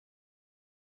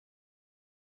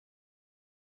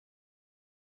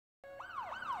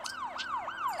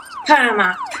Put them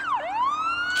up.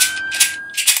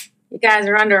 You guys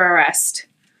are under arrest.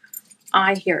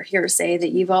 I hear hearsay that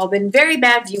you've all been very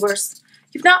bad viewers.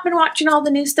 You've not been watching all the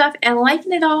new stuff and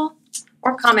liking it all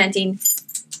or commenting.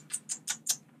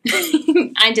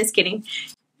 I'm just kidding.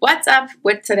 What's up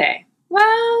with today?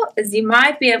 Well, as you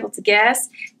might be able to guess,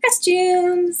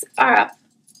 costumes are up.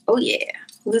 Oh yeah,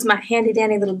 lose my handy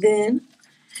dandy little gun.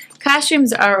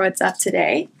 Costumes are what's up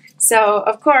today. So,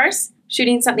 of course,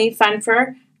 shooting something fun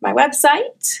for my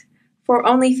website, for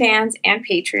OnlyFans and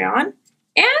Patreon.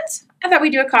 And I thought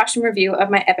we'd do a costume review of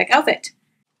my epic outfit.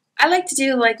 I like to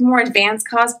do like more advanced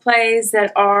cosplays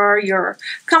that are your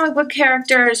comic book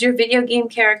characters, your video game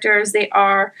characters. They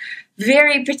are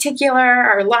very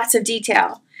particular or lots of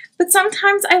detail. But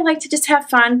sometimes I like to just have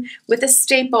fun with a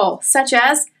staple, such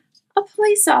as a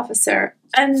police officer,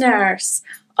 a nurse,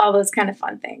 all those kind of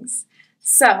fun things.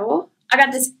 So I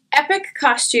got this epic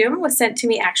costume, was sent to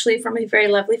me actually from a very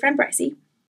lovely friend, Brycey. It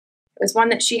was one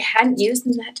that she hadn't used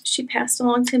and that she passed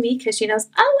along to me because she knows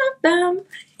I love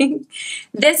them.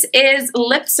 This is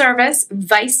Lip Service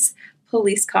Vice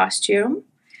Police costume.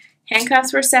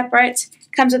 Handcuffs were separate.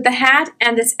 Comes with the hat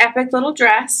and this epic little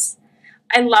dress.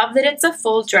 I love that it's a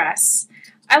full dress.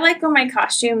 I like when my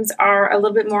costumes are a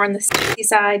little bit more on the sexy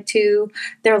side too.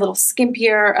 They're a little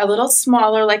skimpier, a little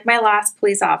smaller, like my last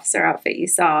police officer outfit you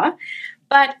saw.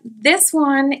 But this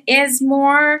one is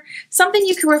more something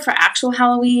you could wear for actual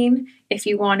Halloween if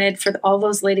you wanted, for all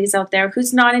those ladies out there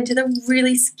who's not into the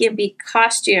really skimpy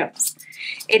costumes.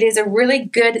 It is a really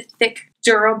good, thick,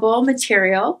 durable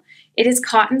material. It is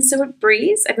cotton, so it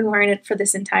breathes. I've been wearing it for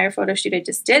this entire photo shoot I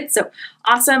just did, so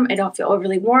awesome. I don't feel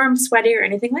overly warm, sweaty, or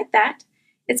anything like that.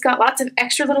 It's got lots of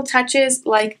extra little touches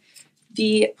like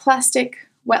the plastic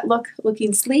wet look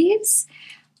looking sleeves,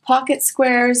 pocket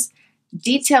squares,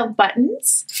 detailed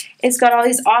buttons. It's got all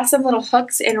these awesome little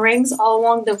hooks and rings all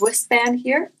along the waistband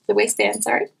here,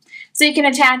 So you can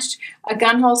attach a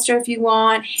gun holster if you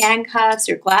want, handcuffs,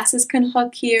 your glasses can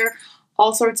hook here,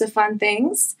 all sorts of fun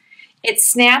things. It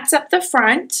snaps up the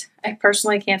front. I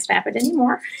personally can't snap it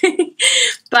anymore,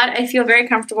 but I feel very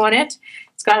comfortable in it.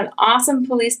 It's got an awesome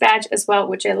police badge as well,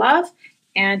 which I love.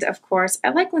 And of course, I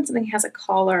like when something has a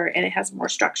collar and it has more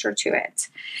structure to it.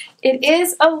 It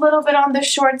is a little bit on the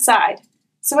short side,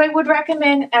 so I would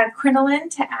recommend a crinoline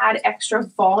to add extra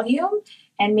volume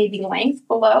and maybe length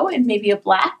below, and maybe a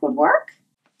black would work.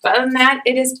 But other than that,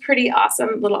 it is pretty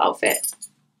awesome little outfit.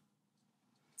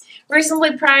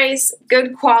 Reasonably priced,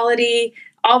 good quality,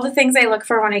 all the things I look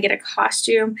for when I get a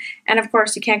costume. And of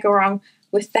course, you can't go wrong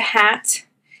with the hat.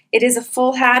 It is a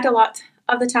full hat. A lot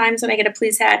of the times when I get a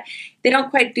police hat, they don't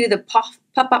quite do the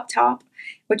puff-up top,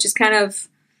 which is kind of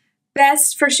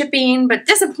best for shipping, but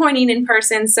disappointing in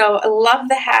person. So I love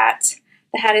the hat.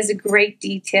 The hat is a great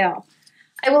detail.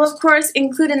 I will, of course,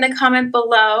 include in the comment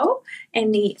below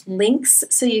any links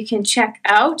so you can check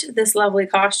out this lovely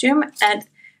costume at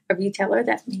a retailer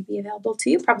that may be available to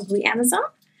you, probably Amazon.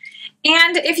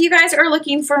 And if you guys are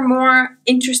looking for more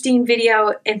interesting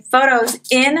video and photos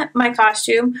in my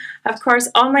costume, of course,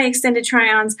 all my extended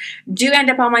try-ons do end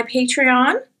up on my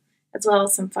Patreon, as well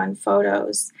as some fun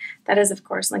photos. That is, of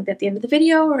course, linked at the end of the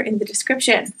video or in the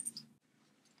description.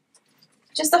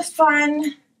 Just a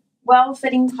fun,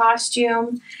 well-fitting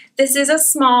costume. This is a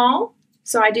small,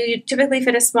 so I do typically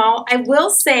fit a small. I will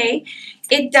say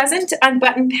it doesn't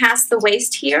unbutton past the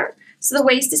waist here. So the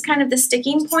waist is kind of the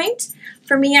sticking point.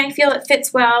 For me, I feel it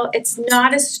fits well. It's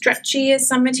not as stretchy as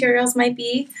some materials might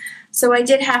be. So I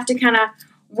did have to kind of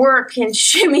work and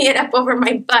shimmy it up over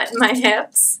my butt and my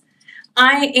hips.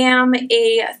 I am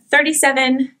a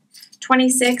 37,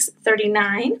 26,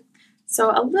 39.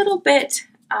 So a little bit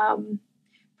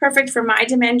perfect for my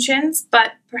dimensions,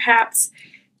 but perhaps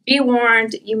be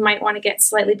warned, you might want to get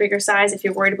slightly bigger size if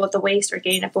you're worried about the waist or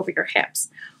getting up over your hips.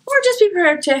 Or just be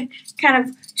prepared to kind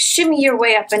of shimmy your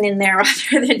way up and in there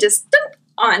rather than just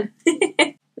on.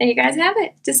 There you guys have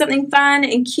it. Just something fun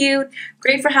and cute,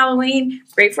 great for Halloween,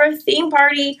 great for a theme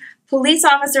party. Police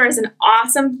officer is an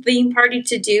awesome theme party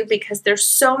to do because there's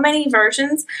so many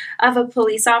versions of a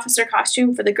police officer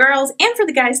costume for the girls and for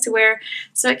the guys to wear.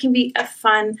 So it can be a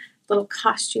fun little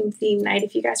costume theme night.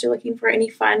 If you guys are looking for any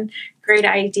fun, great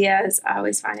ideas, I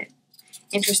always find it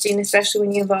interesting, especially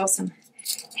when you involve some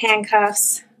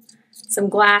handcuffs, some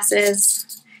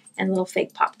glasses, and little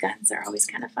fake pop guns. They're always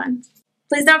kind of fun.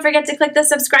 Please don't forget to click the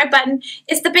subscribe button.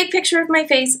 It's the big picture of my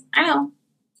face. I know,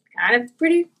 kind of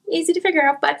pretty easy to figure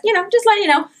out, but you know, just let you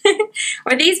know.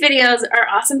 Or these videos are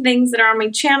awesome things that are on my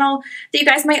channel that you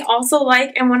guys might also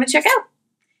like and want to check out.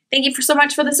 Thank you so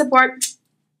much for the support.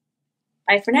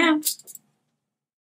 Bye for now.